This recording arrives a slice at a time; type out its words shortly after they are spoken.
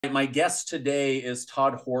My guest today is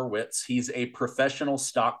Todd Horwitz. He's a professional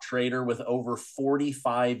stock trader with over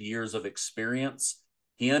 45 years of experience.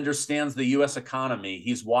 He understands the U.S. economy.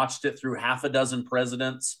 He's watched it through half a dozen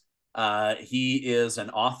presidents. He is an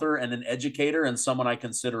author and an educator and someone I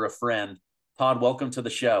consider a friend. Todd, welcome to the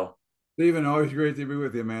show. Stephen, always great to be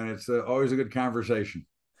with you, man. It's always a good conversation.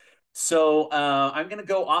 I'm going to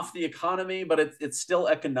go off the economy, but it's still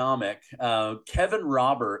economic. Kevin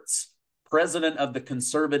Roberts, president of the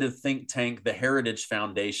conservative think tank, the Heritage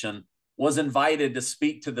Foundation, was invited to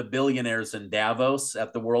speak to the billionaires in Davos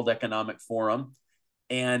at the World Economic Forum.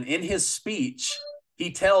 And in his speech,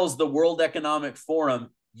 he tells the World Economic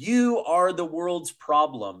Forum, "You are the world's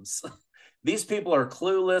problems." These people are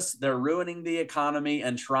clueless. They're ruining the economy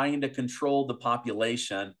and trying to control the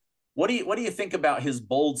population. What do you think about his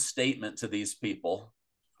bold statement to these people?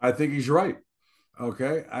 I think he's right.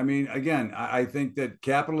 Okay. I mean, again, I think that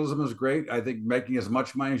capitalism is great. I think making as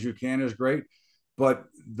much money as you can is great. But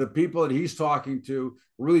the people that he's talking to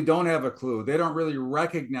really don't have a clue. They don't really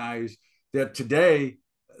recognize that today,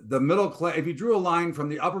 the middle class, if you drew a line from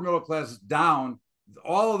the upper middle class down,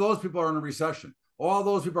 all of those people are in a recession. All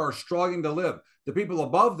those people are struggling to live. The people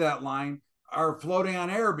above that line are floating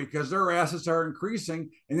on air because their assets are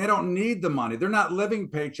increasing and they don't need the money. They're not living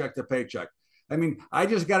paycheck to paycheck. I mean, I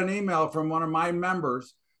just got an email from one of my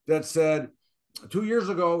members that said 2 years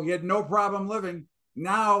ago he had no problem living.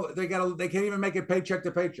 Now they can't even make it paycheck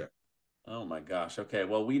to paycheck. Oh my gosh. Okay.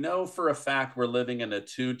 Well, we know for a fact we're living in a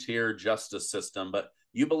two-tier justice system, but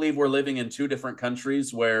you believe we're living in two different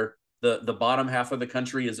countries where the bottom half of the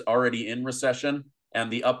country is already in recession and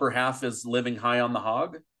the upper half is living high on the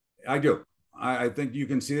hog? I do. I think you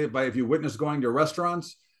can see it by if you witness going to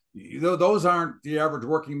restaurants. Those aren't the average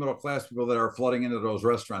working middle class people that are flooding into those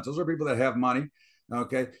restaurants. Those are people that have money.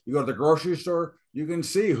 Okay. You go to the grocery store, you can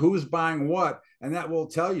see who's buying what, and that will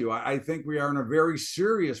tell you. I think we are in a very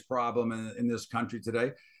serious problem in this country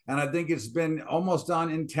today. And I think it's been almost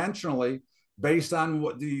done intentionally based on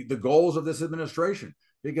what the goals of this administration.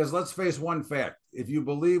 Because let's face one fact, if you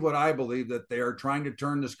believe what I believe, that they are trying to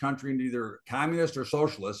turn this country into either communist or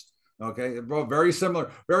socialist, okay, both very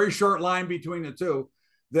similar, very short line between the two,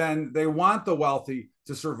 then they want the wealthy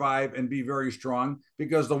to survive and be very strong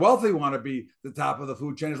because the wealthy want to be the top of the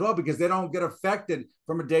food chain as well because they don't get affected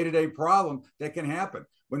from a day-to-day problem that can happen.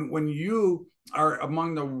 When you are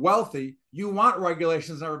among the wealthy, you want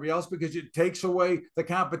regulations and everybody else because it takes away the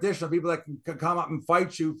competition of people that can come up and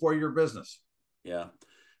fight you for your business. Yeah.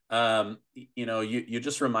 You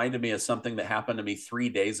just reminded me of something that happened to me 3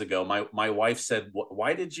 days ago. My wife said,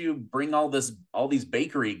 "Why did you bring all these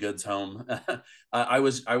bakery goods home?" I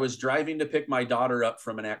was driving to pick my daughter up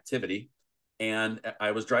from an activity, and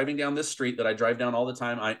I was driving down this street that I drive down all the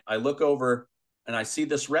time. I look over and I see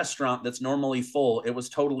this restaurant that's normally full. It was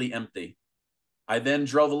totally empty. I then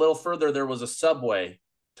drove a little further. There was a Subway,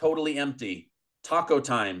 totally empty. Taco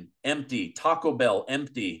Time, empty. Taco Bell,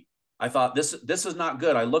 empty. I thought this is not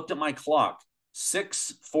good. I looked at my clock,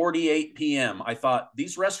 6:48 p.m. I thought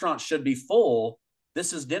these restaurants should be full.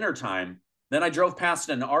 This is dinner time. Then I drove past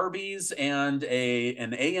an Arby's and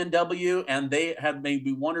an A&W, and they had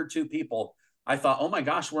maybe one or two people. I thought, oh my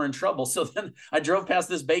gosh, we're in trouble. So then I drove past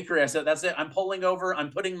this bakery. I said, that's it. I'm pulling over. I'm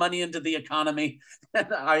putting money into the economy.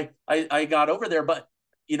 And I got over there. But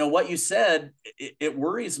you know what you said, it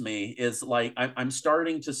worries me is like I'm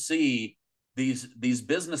starting to see these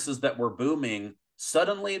businesses that were booming,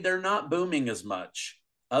 suddenly they're not booming as much.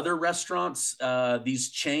 Other restaurants,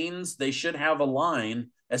 these chains, they should have a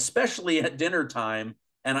line, especially at dinner time,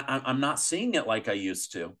 and I'm not seeing it like I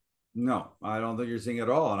used to. No, I don't think you're seeing it at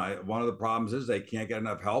all. And one of the problems is they can't get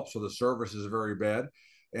enough help, so the service is very bad,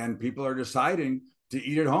 and people are deciding to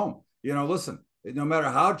eat at home. Listen, no matter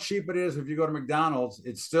how cheap it is, if you go to McDonald's,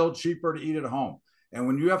 it's still cheaper to eat at home. And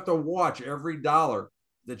when you have to watch every dollar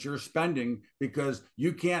that you're spending because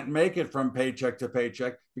you can't make it from paycheck to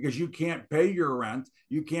paycheck because you can't pay your rent,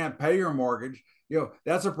 you can't pay your mortgage,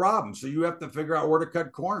 that's a problem. So you have to figure out where to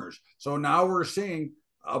cut corners. So now we're seeing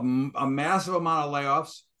a massive amount of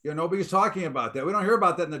layoffs. Nobody's talking about that. We don't hear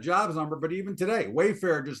about that in the jobs number, but even today,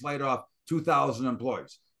 Wayfair just laid off 2,000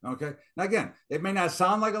 employees. Okay. Now, again, it may not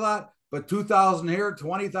sound like a lot, but 2,000 here,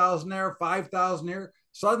 20,000 there, 5,000 here.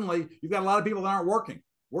 Suddenly, you've got a lot of people that aren't working.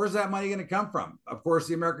 Where's that money going to come from? Of course,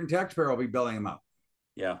 the American taxpayer will be billing them out.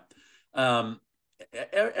 Yeah. Um,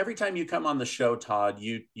 every time you come on the show, Todd,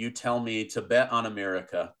 you tell me to bet on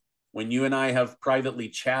America. When you and I have privately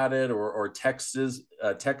chatted or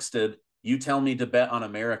texted, you tell me to bet on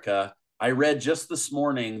America. I read just this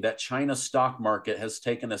morning that China's stock market has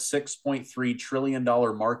taken a $6.3 trillion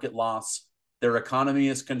market loss. their economy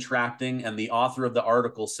is contracting, and the author of the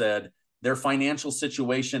article said their financial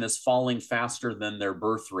situation is falling faster than their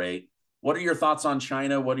birth rate. What are your thoughts on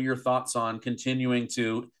China? What are your thoughts on continuing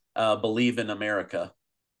to believe in America?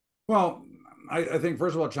 Well, I think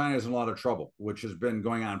first of all, China is in a lot of trouble, which has been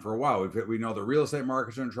going on for a while. We know the real estate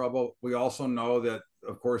markets are in trouble. We also know that,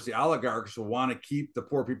 of course, the oligarchs will want to keep the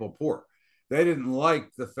poor people poor. They didn't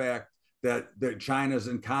like the fact that China's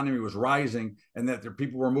economy was rising and that the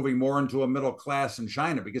people were moving more into a middle class in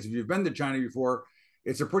China. Because if you've been to China before,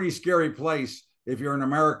 it's a pretty scary place if you're an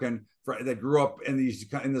American that grew up in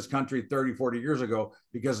this country 30, 40 years ago,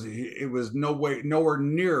 because it was nowhere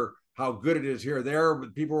near how good it is here. There,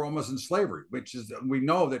 people were almost in slavery, which is, we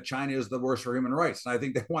know that China is the worst for human rights. And I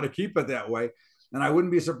think they want to keep it that way. And I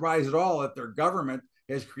wouldn't be surprised at all if their government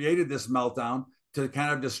has created this meltdown to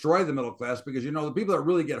kind of destroy the middle class, because, the people that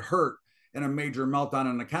really get hurt in a major meltdown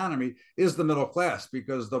in an economy is the middle class,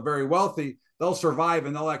 because the very wealthy, they'll survive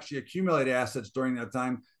and they'll actually accumulate assets during that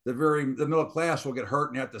time. The middle class will get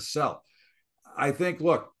hurt and have to sell. I think,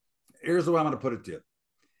 look, here's the way I'm going to put it to you.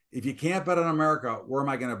 If you can't bet on America, where am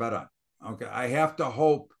I going to bet on? Okay, I have to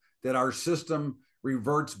hope that our system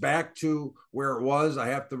reverts back to where it was. I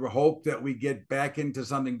have to hope that we get back into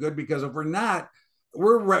something good, because if we're not,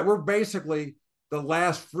 we're basically the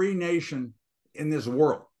last free nation in this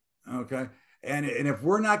world. Okay, and if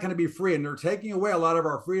we're not going to be free, and they're taking away a lot of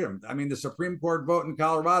our freedom. I mean, the Supreme Court vote in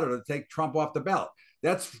Colorado to take Trump off the ballot,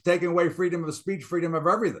 that's taking away freedom of speech, freedom of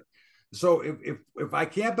everything. So if I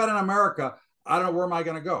can't bet on America, I don't know, where am I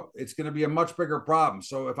going to go? It's going to be a much bigger problem.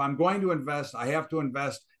 So if I'm going to invest, I have to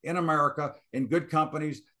invest in America, in good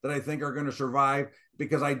companies that I think are going to survive,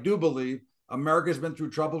 because I do believe America's been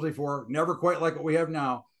through troubles before, never quite like what we have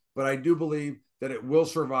now, but I do believe that it will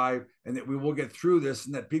survive and that we will get through this,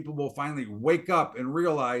 and that people will finally wake up and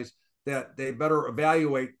realize that they better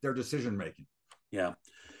evaluate their decision making. Yeah.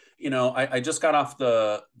 I just got off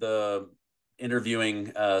the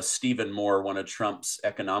interviewing Stephen Moore, one of Trump's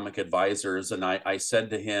economic advisors, and I said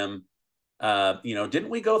to him, didn't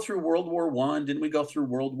we go through World War I? Didn't we go through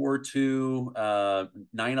World War II,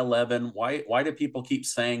 9/11? Why do people keep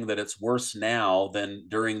saying that it's worse now than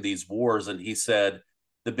during these wars? And he said,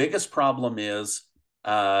 the biggest problem is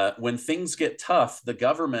when things get tough, the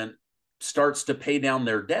government starts to pay down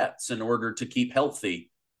their debts in order to keep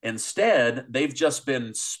healthy. Instead, they've just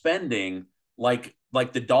been spending like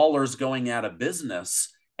the dollar's going out of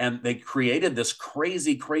business, and they created this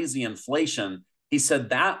crazy inflation. He said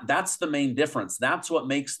that's the main difference. That's what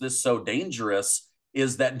makes this so dangerous,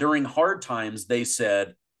 is that during hard times, they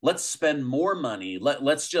said, let's spend more money.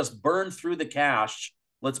 Let's just burn through the cash.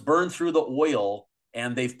 Let's burn through the oil.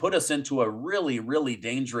 And they've put us into a really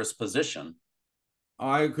dangerous position.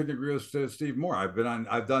 I couldn't agree with Steve more. I've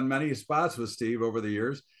done many spots with Steve over the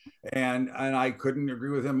years, and I couldn't agree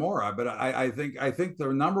with him more. But I think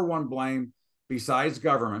the number one blame, besides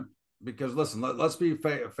government, because listen, let's be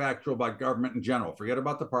factual about government in general. Forget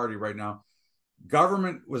about the party right now.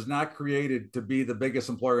 Government was not created to be the biggest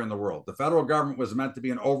employer in the world. The federal government was meant to be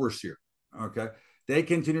an overseer. Okay. They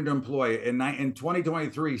continue to employ. In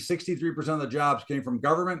 2023, 63% of the jobs came from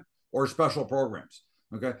government or special programs.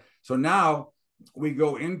 Okay. So now we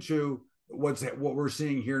go into what we're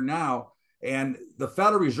seeing here now. And the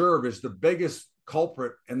Federal Reserve is the biggest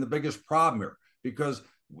culprit and the biggest problem here, because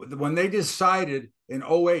when they decided in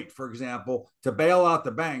 08, for example, to bail out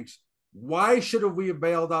the banks, why should we have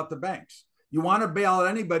bailed out the banks? You want to bail out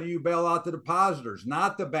anybody, you bail out the depositors,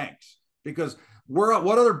 not the banks. Because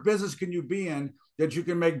what other business can you be in that you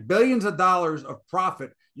can make billions of dollars of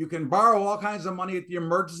profit? You can borrow all kinds of money at the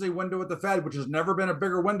emergency window at the Fed, which has never been a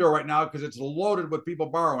bigger window right now because it's loaded with people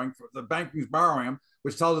borrowing. The banking's borrowing them,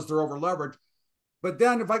 which tells us they're over leveraged. But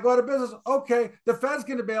then if I go out of business, okay, the Fed's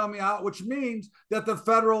going to bail me out, which means that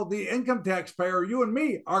the income taxpayer, you and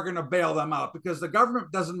me, are going to bail them out, because the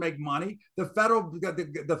government doesn't make money.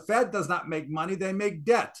 The Fed does not make money. They make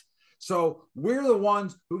debt. So we're the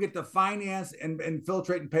ones who get to finance and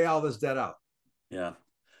infiltrate and pay all this debt out. Yeah.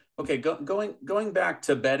 Okay. Going back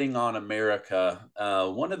to betting on America,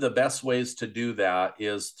 one of the best ways to do that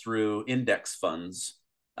is through index funds.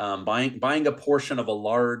 Buying a portion of a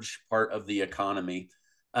large part of the economy.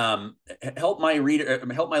 Help my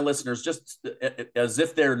listeners, just as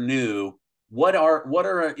if they're new. What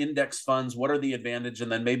are index funds? What are the advantage?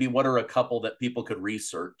 And then maybe what are a couple that people could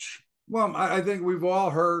research? Well, I think we've all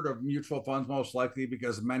heard of mutual funds, most likely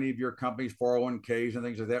because many of your companies, 401ks and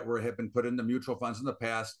things like that, have been put into mutual funds in the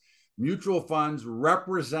past. Mutual funds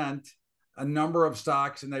represent a number of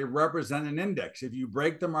stocks, and they represent an index. If you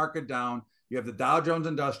break the market down, you have the Dow Jones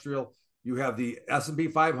Industrial, you have the S&P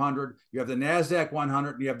 500, you have the NASDAQ 100,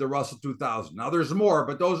 and you have the Russell 2000. Now there's more,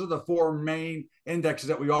 but those are the four main indexes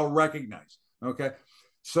that we all recognize. Okay.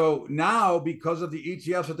 So now, because of the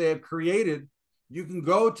ETFs that they have created, you can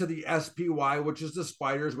go to the SPY, which is the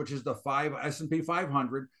spiders, which is the S&P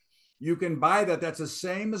 500. You can buy that. That's the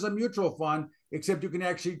same as a mutual fund, except you can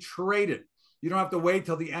actually trade it. You don't have to wait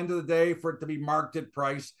till the end of the day for it to be marked at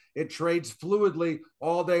price. It trades fluidly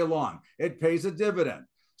all day long. It pays a dividend.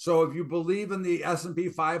 So if you believe in the S&P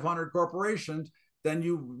 500 corporations, then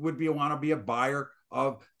you would want to be a buyer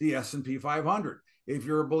of the S&P 500. If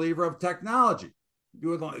you're a believer of technology,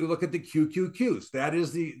 you look at the QQQs.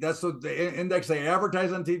 That's the index they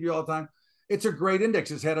advertise on TV all the time. It's a great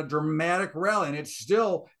index. It's had a dramatic rally, and it's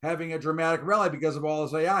still having a dramatic rally because of all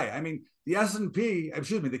this AI. I mean, the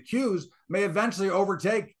Qs may eventually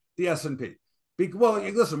overtake the S&P. Well,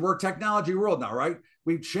 listen, we're a technology world now, right?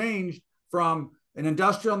 We've changed from an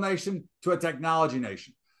industrial nation to a technology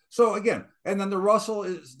nation. So again, and then the Russell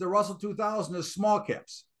 2000 is small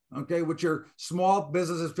caps, okay, which are small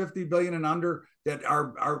businesses, 50 billion and under, that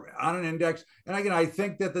are on an index. And again, I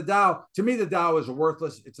think that the Dow, to me, the Dow is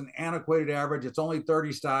worthless. It's an antiquated average. It's only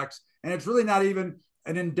 30 stocks, and it's really not even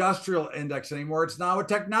an industrial index anymore. It's now a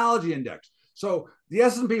technology index. So the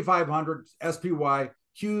S&P 500, SPY,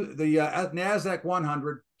 the NASDAQ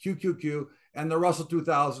 100, QQQ, and the Russell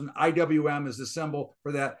 2000, IWM is the symbol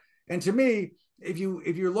for that. And to me, if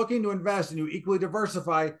you're looking to invest and you equally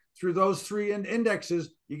diversify through those three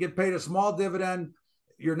indexes, you get paid a small dividend.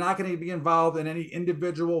 You're not going to be involved in any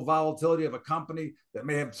individual volatility of a company that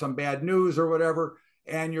may have some bad news or whatever,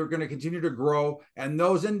 and you're going to continue to grow. And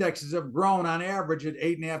those indexes have grown on average at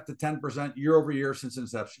 8.5% to 10% year over year since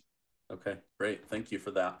inception. Okay, great. Thank you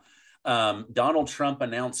for that. Donald Trump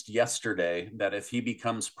announced yesterday that if he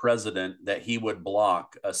becomes president, that he would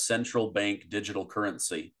block a central bank digital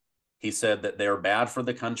currency. He said that they're bad for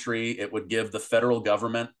the country. It would give the federal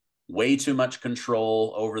government way too much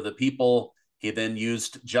control over the people. He then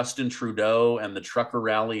used Justin Trudeau and the trucker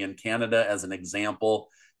rally in Canada as an example.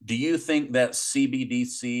 Do you think that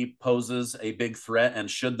CBDC poses a big threat, and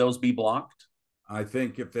should those be blocked? I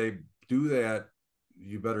think if they do that,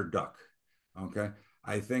 you better duck. Okay.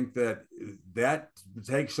 I think that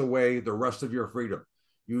takes away the rest of your freedom.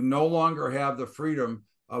 You no longer have the freedom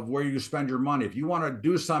of where you spend your money. If you want to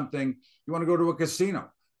do something, you want to go to a casino,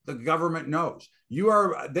 the government knows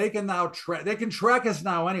they can track us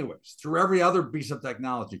now anyways through every other piece of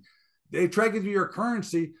technology. They track you through your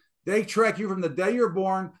currency. They track you from the day you're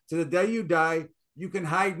born to the day you die. You can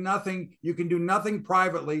hide nothing. You can do nothing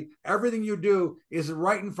privately. Everything you do is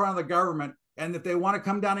right in front of the government. And if they want to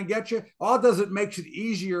come down and get you, all it does, it makes it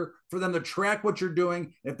easier for them to track what you're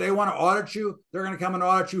doing. If they want to audit you, they're going to come and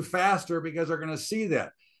audit you faster because they're going to see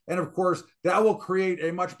that. And of course, that will create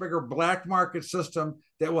a much bigger black market system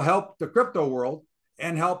that will help the crypto world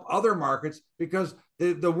and help other markets, because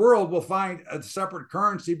the world will find a separate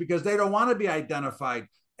currency because they don't want to be identified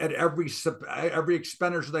at every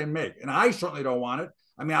expenditure they make. And I certainly don't want it.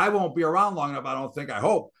 I mean, I won't be around long enough, I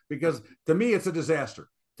hope, because to me, it's a disaster.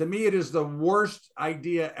 To me, it is the worst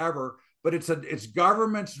idea ever, but it's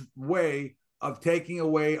government's way of taking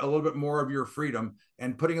away a little bit more of your freedom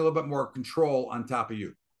and putting a little bit more control on top of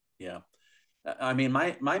you. Yeah. I mean,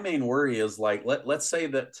 my main worry is, like, let's say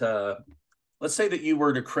that you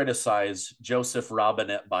were to criticize Joseph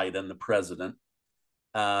Robinette Biden, the president,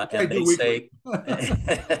 and they say,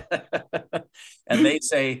 and they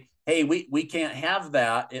say, hey, we can't have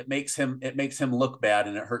that. It makes him look bad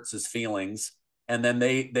and it hurts his feelings. And then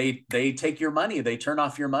they take your money. They turn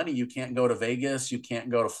off your money. You can't go to Vegas. You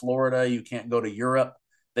can't go to Florida. You can't go to Europe.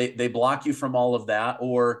 They block you from all of that.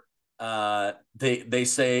 Or they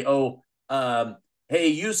say, oh, hey,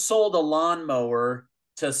 you sold a lawnmower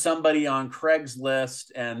to somebody on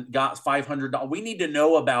Craigslist and got $500. We need to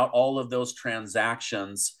know about all of those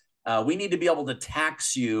transactions. We need to be able to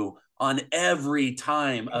tax you on every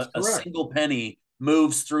time a single penny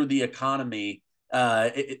moves through the economy.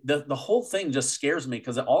 The whole thing just scares me,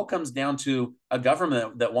 because it all comes down to a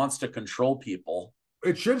government that wants to control people.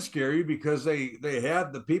 It should scare you because they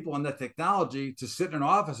have the people and the technology to sit in an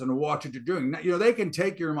office and watch what you're doing. You know, they can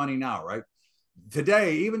take your money now, right?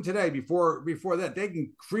 Even today, before that, they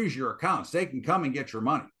can freeze your accounts. They can come and get your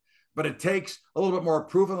money, but it takes a little bit more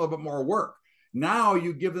proof and a little bit more work. Now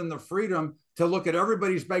you give them the freedom to look at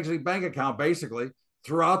everybody's bank account basically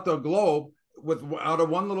throughout the globe out of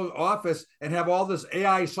one little office and have all this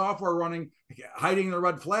AI software running, hiding the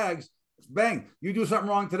red flags. Bang, you do something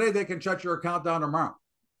wrong today, they can shut your account down tomorrow.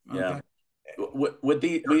 Okay? Yeah.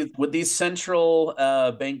 Would these central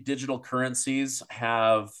bank digital currencies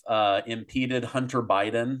have impeded Hunter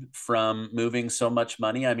Biden from moving so much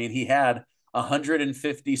money? I mean, he had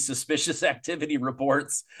 150 suspicious activity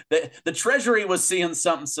reports. The Treasury was seeing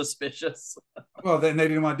something suspicious. Well, then they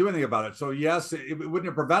didn't want to do anything about it. So yes, it wouldn't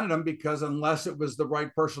have prevented them, because unless it was the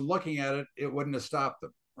right person looking at it, it wouldn't have stopped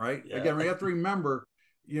them. Right. Yeah. Again, we have to remember,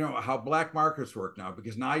 how black markets work now,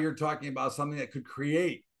 because now you're talking about something that could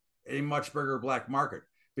create a much bigger black market,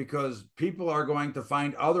 because people are going to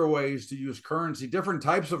find other ways to use currency, different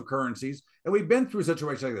types of currencies. And we've been through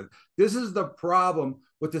situations like this. This is the problem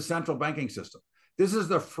with the central banking system. This is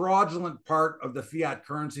the fraudulent part of the fiat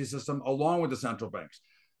currency system, along with the central banks.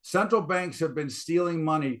 Central banks have been stealing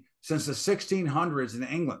money since the 1600s in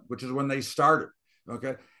England, which is when they started.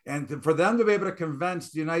 Okay. And for them to be able to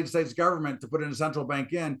convince the United States government to put in a central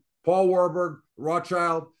bank in, Paul Warburg,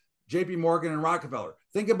 Rothschild, JP Morgan, and Rockefeller.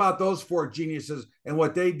 Think about those four geniuses and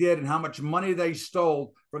what they did and how much money they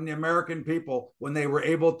stole from the American people when they were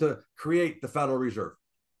able to create the Federal Reserve.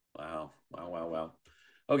 Wow. Wow. Wow. Wow.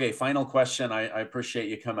 Okay. Final question. I appreciate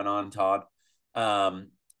you coming on, Todd.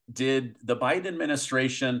 Did the Biden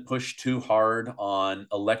administration push too hard on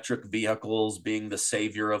electric vehicles being the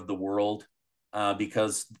savior of the world?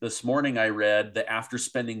 Because this morning I read that after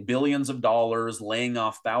spending billions of dollars, laying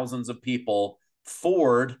off thousands of people,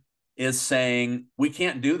 Ford is saying we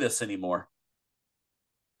can't do this anymore.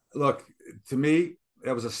 Look, to me,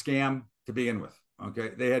 that was a scam to begin with.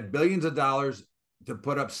 Okay. They had billions of dollars to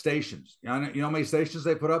put up stations. You know how many stations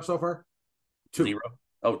they put up so far? Two. Zero.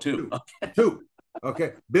 Oh, two. Two. Okay. Two.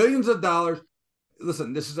 Okay. Billions of dollars.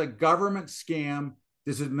 Listen, this is a government scam.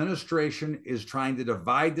 This administration is trying to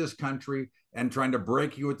divide this country and trying to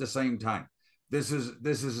break you at the same time. This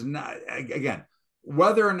is not, again,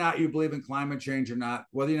 whether or not you believe in climate change or not,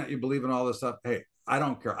 whether or not you believe in all this stuff, hey, I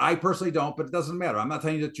don't care. I personally don't, but it doesn't matter. I'm not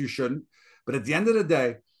telling you that you shouldn't. But at the end of the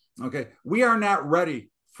day, okay, we are not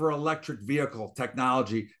ready for electric vehicle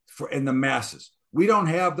technology in the masses. We don't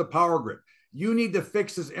have the power grid. You need to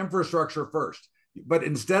fix this infrastructure first. But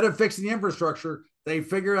instead of fixing the infrastructure, they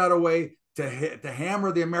figure out a way to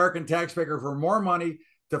hammer the American taxpayer for more money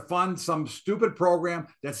to fund some stupid program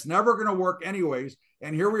that's never going to work anyways.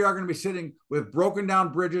 And here we are going to be sitting with broken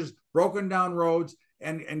down bridges, broken down roads,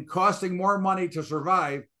 and costing more money to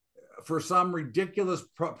survive for some ridiculous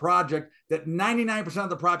project that 99% of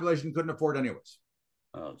the population couldn't afford anyways.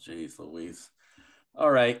 Oh, geez, Louise.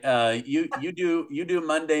 All right. You do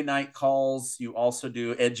Monday night calls. You also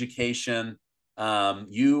do education.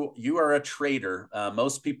 You are a trader.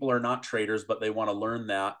 Most people are not traders, but they want to learn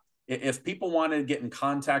that. If people want to get in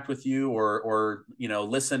contact with you or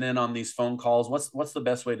listen in on these phone calls, what's the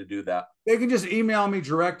best way to do that? They can just email me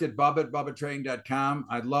direct at bub@bubbatrading.com.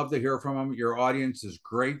 I'd love to hear from them. Your audience is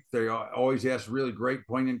great. They always ask really great,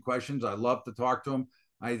 poignant questions. I love to talk to them.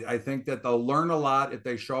 I think that they'll learn a lot if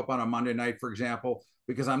they show up on a Monday night, for example,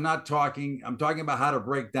 because I'm talking about how to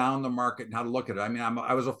break down the market and how to look at it. I mean,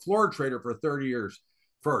 I was a floor trader for 30 years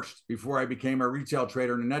first before I became a retail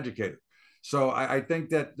trader and an educator. So I think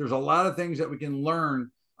that there's a lot of things that we can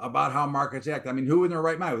learn about how markets act. I mean, who in their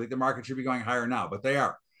right mind would think the market should be going higher now, but they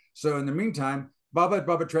are. So in the meantime,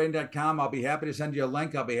 bubba@bubbatrading.com. I'll be happy to send you a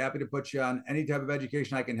link. I'll be happy to put you on any type of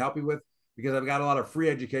education I can help you with, because I've got a lot of free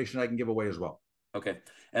education I can give away as well. Okay.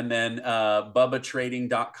 And then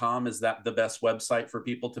bubbatrading.com, is that the best website for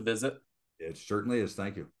people to visit? It certainly is.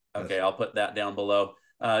 Thank you. Okay. Yes. I'll put that down below.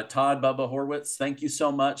 Todd Bubba Horwitz, thank you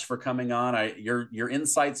so much for coming on. Your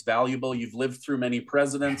insight's valuable. You've lived through many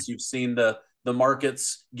presidents. You've seen the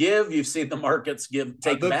markets give. You've seen the markets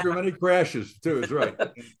take back. Through many crashes too. Is right.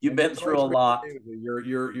 You've been through a lot.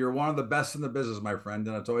 You're one of the best in the business, my friend,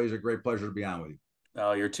 and it's always a great pleasure to be on with you.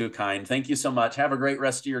 Oh, you're too kind. Thank you so much. Have a great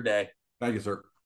rest of your day. Thank you, sir.